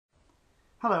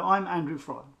Hello, I'm Andrew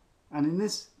Fry, and in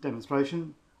this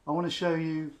demonstration I want to show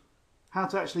you how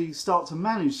to actually start to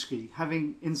manage SCE,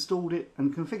 having installed it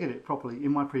and configured it properly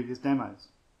in my previous demos.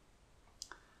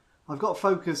 I've got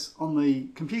focus on the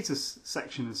computers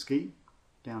section of SCE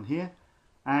down here,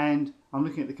 and I'm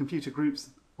looking at the computer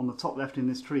groups on the top left in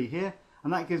this tree here,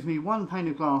 and that gives me one pane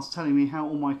of glass telling me how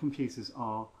all my computers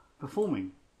are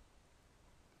performing.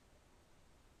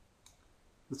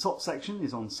 The top section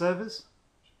is on servers,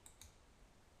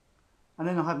 and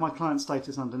then I have my client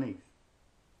status underneath.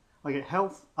 I get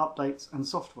health, updates and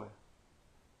software,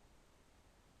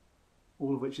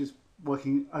 all of which is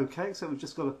working okay, so we've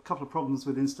just got a couple of problems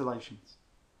with installations.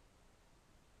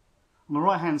 On the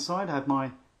right hand side I have my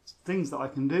things that I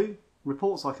can do,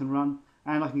 reports I can run,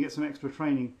 and I can get some extra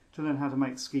training to learn how to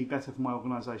make SCE better for my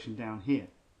organisation down here.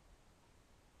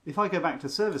 If I go back to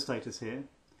server status here,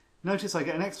 notice I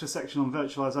get an extra section on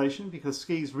virtualization because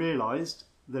SCE's realised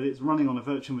that it's running on a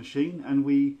virtual machine, and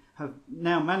we have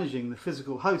now managing the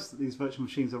physical host that these virtual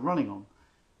machines are running on,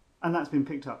 and that's been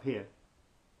picked up here.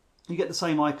 You get the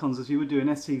same icons as you would do in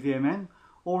SCE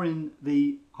or in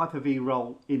the Hyper-V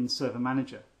role in Server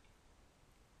Manager.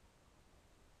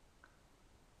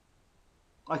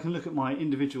 I can look at my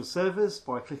individual servers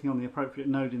by clicking on the appropriate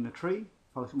node in the tree.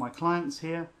 If I look at my clients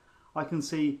here, I can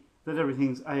see that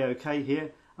everything's A-OK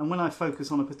here, and when I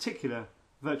focus on a particular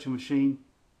virtual machine,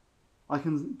 I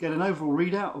can get an overall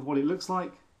readout of what it looks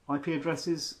like. IP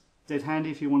addresses, dead handy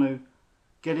if you want to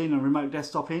get in a remote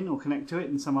desktop in or connect to it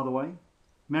in some other way.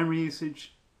 Memory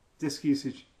usage, disk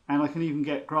usage, and I can even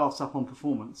get graphs up on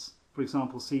performance. For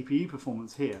example, CPU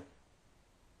performance here.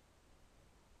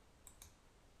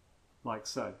 Like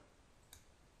so.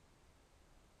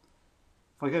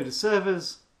 If I go to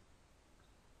servers,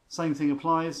 same thing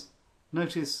applies.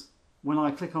 Notice when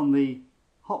I click on the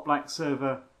hot black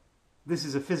server, this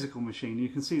is a physical machine. You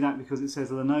can see that because it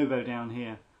says Lenovo down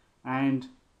here, and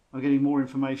I'm getting more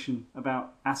information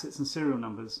about assets and serial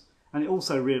numbers, and it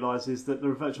also realises that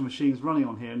there are virtual machines running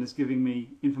on here and is giving me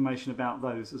information about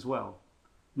those as well.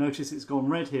 Notice it's gone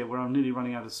red here where I'm nearly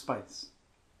running out of space.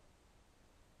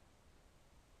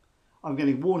 I'm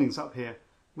getting warnings up here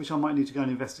which I might need to go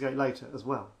and investigate later as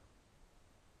well.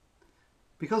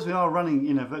 Because we are running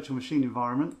in a virtual machine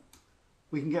environment,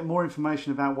 we can get more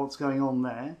information about what's going on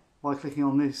there by clicking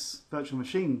on this Virtual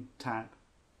Machine tab.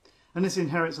 And this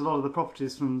inherits a lot of the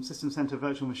properties from System Center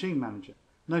Virtual Machine Manager.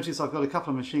 Notice I've got a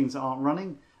couple of machines that aren't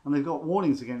running, and they've got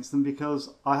warnings against them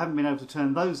because I haven't been able to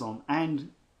turn those on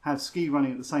and have SCE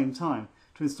running at the same time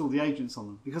to install the agents on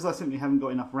them, because I simply haven't got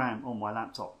enough RAM on my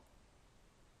laptop.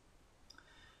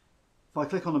 If I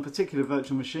click on a particular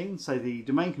virtual machine, say the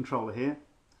domain controller here,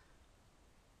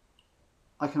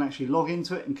 I can actually log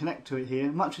into it and connect to it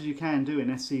here, much as you can do in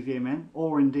SCE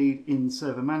or indeed in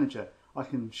Server Manager. I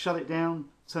can shut it down,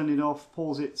 turn it off,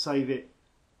 pause it, save it,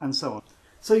 and so on.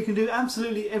 So you can do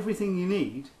absolutely everything you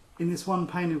need in this one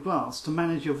pane of glass to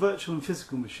manage your virtual and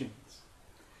physical machines.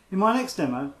 In my next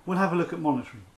demo, we'll have a look at monitoring.